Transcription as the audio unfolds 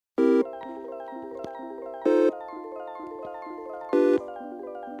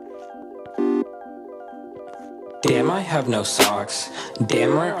Damn, I have no socks.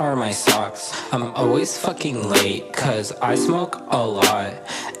 Damn, where are my socks? I'm always fucking late, cause I smoke a lot.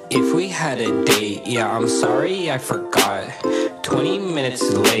 If we had a date, yeah, I'm sorry, I forgot. 20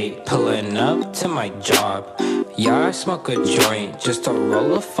 minutes late, pulling up to my job. Yeah, I smoke a joint, just to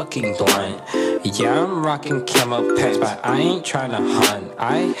roll a fucking blunt. Yeah, I'm rocking camo pants, but I ain't tryna hunt.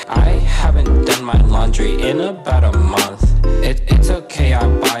 I haven't done my laundry in about a month. It's okay, I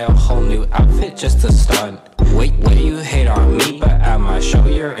buy a whole new outfit just to stunt. Wait, you hate on me, but at my show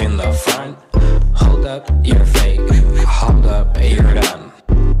you're in the front. Hold up, you're fake. Hold up, you're done.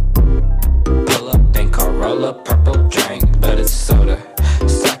 Pull up, then roll a purple drink, but it's soda.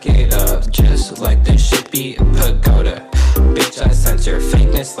 Suck it up, just like this shit be a pagoda. Bitch, I sense your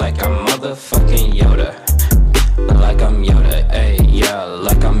fakeness like I'm motherfucking Yoda. Like I'm Yoda, ayy, yeah,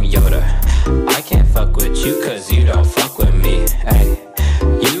 like I'm Yoda. I can't fuck with you cause you don't fuck with me, ayy.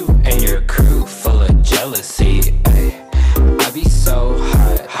 You and your crew full of jealousy, ayy. I be so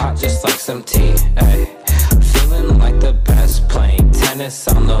hot just like some tea, ayy. Feeling like the best, playing tennis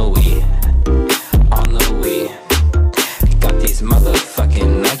on the Wii. On the Wii. Got these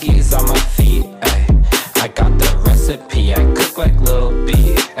motherfucking Nikes on my feet, ayy. I got the recipe, I cook like Lil B,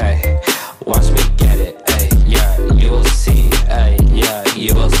 ayy. Watch me get it, ayy, yeah, you will see, ayy, yeah,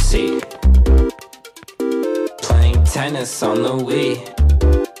 you will see. Playing tennis on the Wii.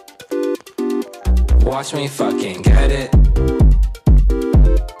 Watch me fucking get it.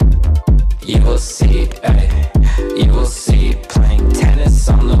 You will see, ayy, you will see. Playing tennis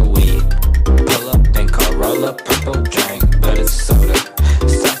on the Wii. Pull up and roll a purple drink, but it's soda.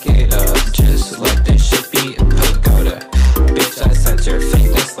 Suck it up, just like this shit be a pagoda. Bitch, I sense your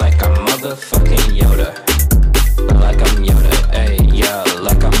fakeness like I'm motherfucking Yoda. Like I'm Yoda, ayy, yeah,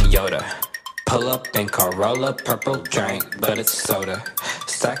 like I'm Yoda. Pull up and roll a purple drink, but it's soda.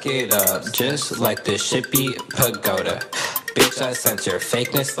 Stack it up, just like this shit be a pagoda. Bitch, I sense your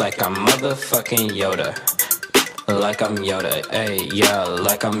fakeness like I'm motherfucking Yoda. Like I'm Yoda, ayy, yeah,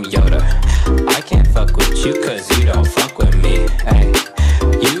 like I'm Yoda. I can't fuck with you cause you don't fuck with me, ayy.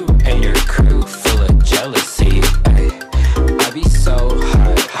 You and your crew full of jealousy, ayy. I be so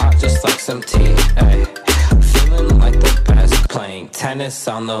hot just like some tea, ayy. Feeling like the best, playing tennis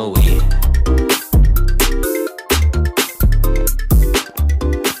on the Wii.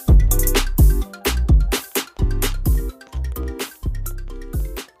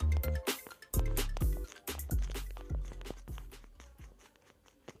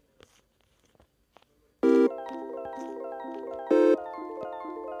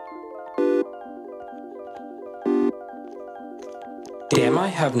 Damn, I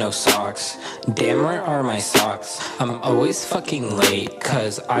have no socks. Damn, where are my socks? I'm always fucking late,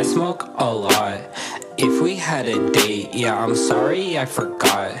 cause I smoke a lot. If we had a date, yeah, I'm sorry, I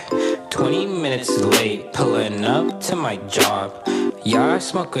forgot. 20 minutes late, pulling up to my job. Yeah, I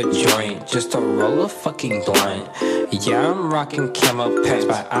smoke a joint, just to roll a fucking blunt. Yeah, I'm rocking camo pants,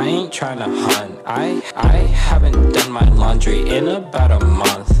 but I ain't tryna hunt. I haven't done my laundry in about a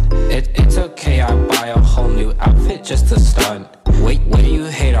month. It's okay, I buy a whole new outfit just to stunt. Wait, you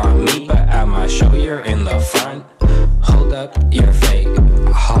hate on me, but at my show you're in the front. Hold up, you're fake.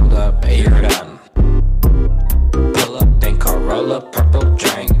 Hold up, you're done. Pull up, then roll a purple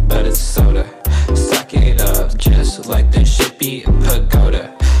drink, but it's soda. Suck it up, just like this shit be a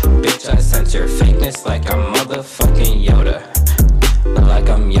pagoda. Bitch, I sense your fakeness like I'm motherfucking Yoda. Like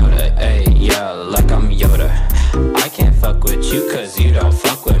I'm Yoda, ayy, yeah, like I'm Yoda. I can't fuck with you cause you don't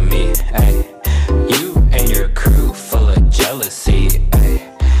fuck with me, ayy. You and your crew full of jealousy, ayy.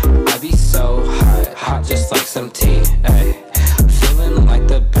 I be so hot just like some tea, ayy. Feeling like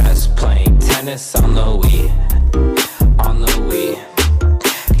the best, playing tennis on the Wii. On the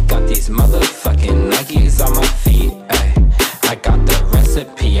Wii. Got these motherfucking Nikes on my feet, ayy. I got the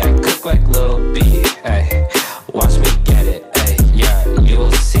recipe, I cook like Lil B, ayy. Watch me get it, ayy, yeah, you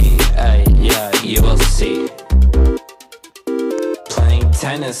will see, ayy, yeah, you will see. Playing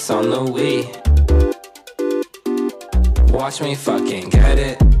tennis on the Wii. Watch me fucking get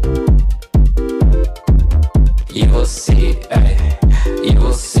it. You will see, ayy, you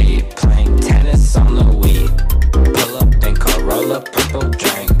will see. Playing tennis on the Wii. Pull up and roll a purple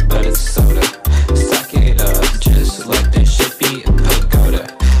drink, but it's soda. Suck it up, just like this shit be a pagoda.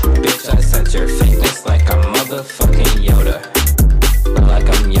 Bitch, I sense your fakeness like I'm motherfucking Yoda. Like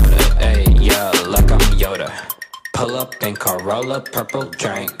I'm Yoda, ayy, yeah, like I'm Yoda. Pull up and roll a purple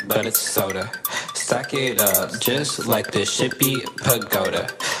drink, but it's soda. Stack it up, just like this shit be a pagoda.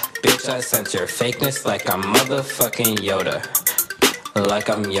 Bitch, I sense your fakeness like I'm motherfucking Yoda. Like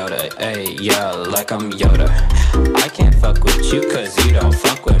I'm Yoda, ayy, yeah, like I'm Yoda. I can't fuck with you cause you don't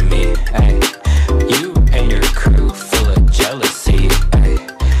fuck with me, ayy. You and your crew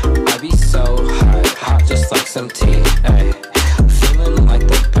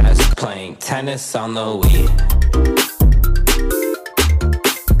tennis on the Wii.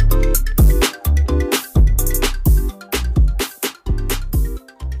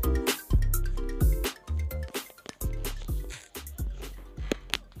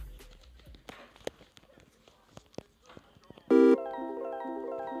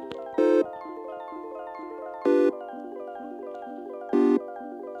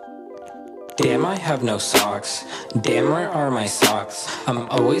 Damn, I have no socks. Damn, where are my socks? I'm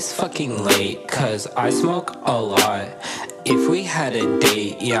always fucking late, cause I smoke a lot. If we had a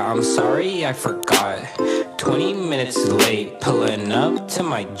date, yeah, I'm sorry, I forgot. 20 minutes late, pulling up to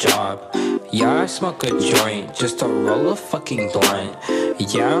my job. Yeah, I smoke a joint, just to roll a fucking blunt.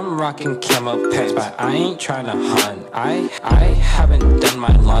 Yeah, I'm rocking camo pants, but I ain't tryna hunt. I haven't done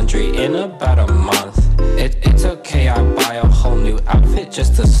my laundry in about a month. It's okay, I buy a whole new outfit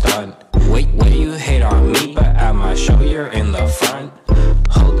just to stunt. Wait, you hate on me, but at my show you're in the front.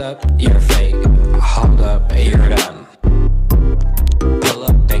 Hold up, you're fake. Hold up, you're done. Pull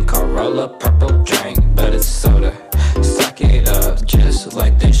up, think I'll roll a purple drink, but it's soda. Suck it up, just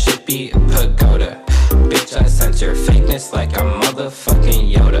like this shit be a pagoda. Bitch, I sense your fakeness like I'm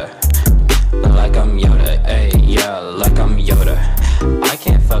motherfucking Yoda. Like I'm Yoda, ayy, yeah, like I'm Yoda. I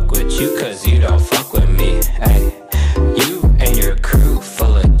can't fuck with you cause you don't fuck with me, ayy. You and your crew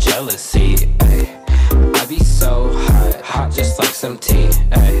full of jealousy, ayy. I be so hot just like some tea,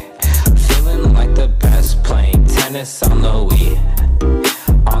 ayy. Feeling like the best, playing tennis on the Wii.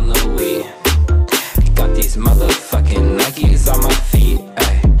 On the Wii. Got these motherfucking Nikes on my feet,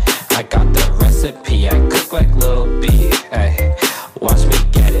 ayy. I got the recipe, I cook like Lil B, ayy. Watch me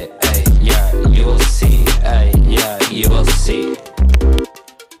get it, ayy, yeah, you will see, ayy, yeah, you will see.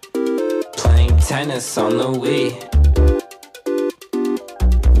 Playing tennis on the Wii.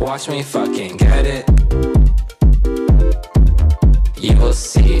 Watch me fucking get it. You will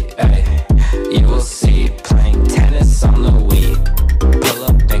see, ayy, you will see. Playing tennis on the Wii. Pull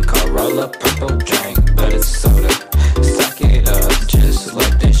up, think I'll roll a purple drink, but it's soda. Suck it up, just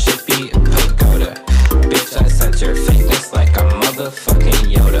like this shit be a pagoda. Bitch, I sense your fakeness like I'm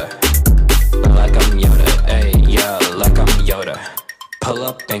motherfucking Yoda. Like I'm Yoda, ayy, yeah, like I'm Yoda. Pull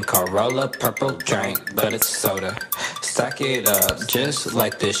up, think I'll roll a purple drink, but it's soda. Stack it up, just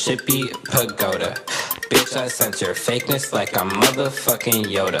like this shit be a pagoda. Bitch, I sense your fakeness like I'm motherfucking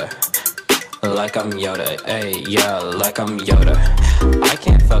Yoda. Like I'm Yoda, ayy, yeah, like I'm Yoda. I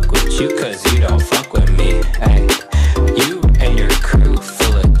can't fuck with you cause you don't fuck with me, ayy. You and your crew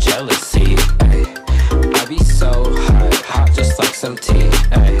full of jealousy, ayy. I be so hot just like some tea,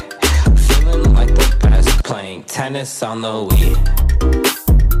 ayy. Feeling like the best, playing tennis on the Wii.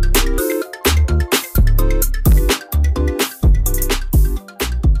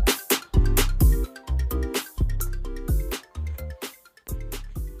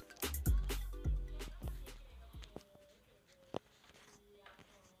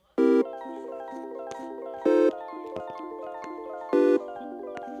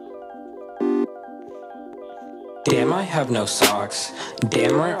 Damn, I have no socks.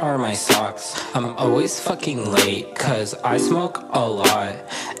 Damn, where are my socks? I'm always fucking late, cause I smoke a lot.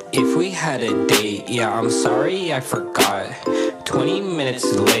 If we had a date, yeah, I'm sorry, I forgot. 20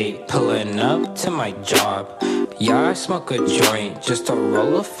 minutes late, pulling up to my job. Yeah, I smoke a joint, just to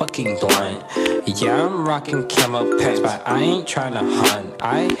roll a fucking blunt. Yeah, I'm rocking camo pants, but I ain't tryna hunt.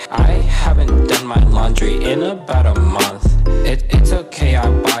 I haven't done my laundry in about a month. It's okay, I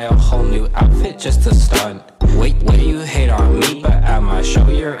buy a whole new outfit just to stunt. Wait, you hate on me, but at my show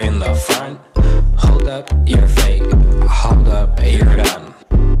you're in the front. Hold up, you're fake. Hold up, you're done.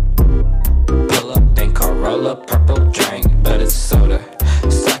 Pull up, think I'll roll a purple drink, but it's soda.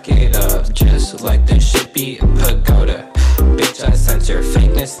 Suck it up, just like this shit be a pagoda. Bitch, I sense your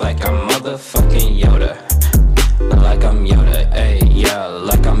fakeness like I'm motherfucking Yoda. Like I'm Yoda, ayy, yeah,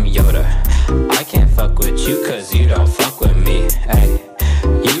 like I'm Yoda. I can't fuck with you cause you don't fuck with me, ayy.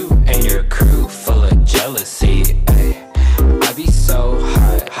 You and your crew full of jealousy, ayy. I be so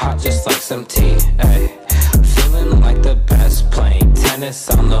hot just like some tea, ayy. Feeling like the best, playing tennis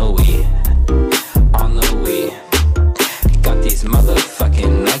on the Wii. On the Wii. Got these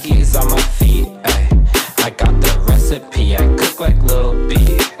motherfucking Nikes on my feet, ayy. I got the recipe, I cook like Lil B,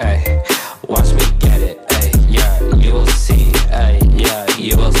 ayy. Watch me get it, ayy, yeah, you will see, ayy, yeah,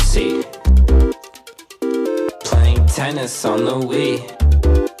 you will see. Playing tennis on the Wii.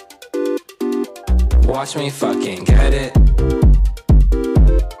 Watch me fucking get it.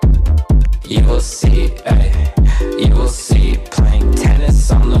 You will see, ayy, you will see. Playing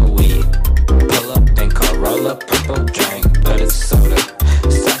tennis on the Wii. Pull up, think I'll roll a purple drink, but it's soda.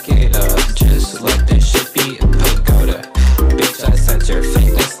 Suck it up, just like this shit be a pagoda. Bitch, I sense your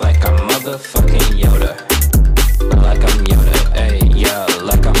fakeness like I'm motherfucking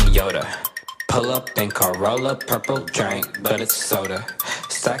Corolla, purple drink, but it's soda.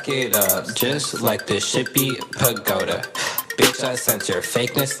 Stack it up just like the shippy pagoda. Bitch, I sense your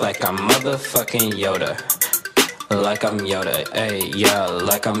fakeness like I'm motherfucking Yoda. Like I'm Yoda, ayy, yeah,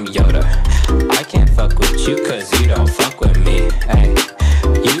 like I'm Yoda. I can't fuck with you cause you don't fuck with me, ayy.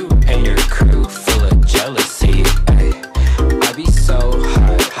 You and your crew full of jealousy, ayy. I be so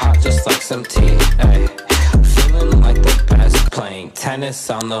hot, hot just like some tea, ayy. Feeling like the best, playing tennis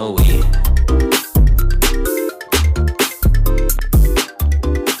on the Wii.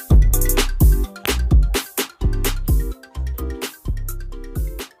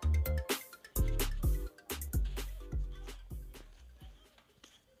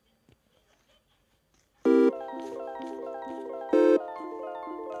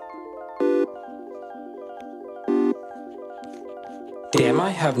 Damn, I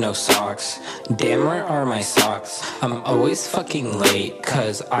have no socks. Damn, where are my socks? I'm always fucking late,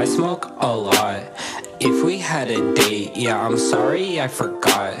 cause I smoke a lot. If we had a date, yeah, I'm sorry, I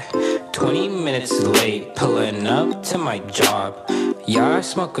forgot. 20 minutes late, pulling up to my job. Yeah, I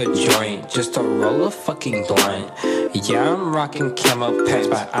smoke a joint, just to roll a fucking blunt. Yeah, I'm rocking camo pants,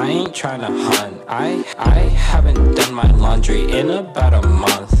 but I ain't tryna hunt. I haven't done my laundry in about a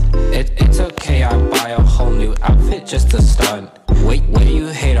month. It's okay, I buy a whole new outfit just to stunt. Wait, you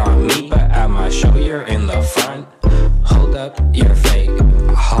hate on me, but at my show you're in the front. Hold up, you're fake.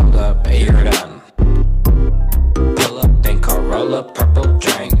 Hold up, you're done. Pull up, then Corolla, purple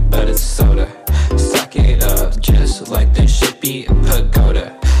drink, but it's soda. Stack it up just like the shippy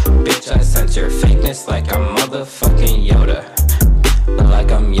pagoda. Bitch, I sense your fakeness like I'm motherfucking Yoda.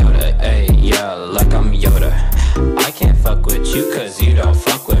 Like I'm Yoda, ayy, yeah, like I'm Yoda. I can't fuck with you cause you don't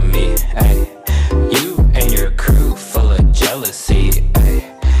fuck with me, ayy. You and your crew full of jealousy, ayy.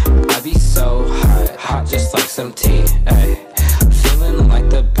 I be so hot, hot just like some tea, ayy. Feeling like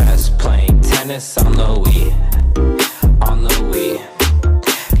the best, playing tennis on the Wii. On the Wii.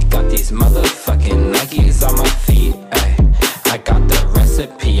 Got these motherfucking Nikes on my feet, ayy. I got the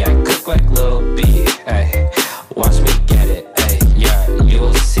recipe, I cook like Lil B, ayy. Watch me get it, ayy, yeah, you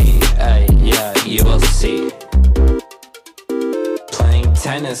will see, ayy, yeah, you will see. Playing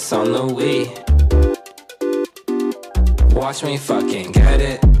tennis on the Wii. Watch me fucking get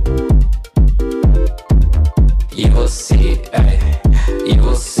it. You will see, ayy, you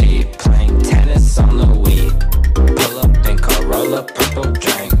will see. Playing tennis on the Wii. Pull up in Corolla, purple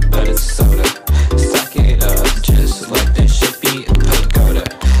drink, but it's soda. Stack it up just like the shippy pagoda.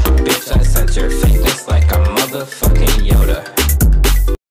 Bitch, I sense your fakeness like I'm motherfucking Yoda.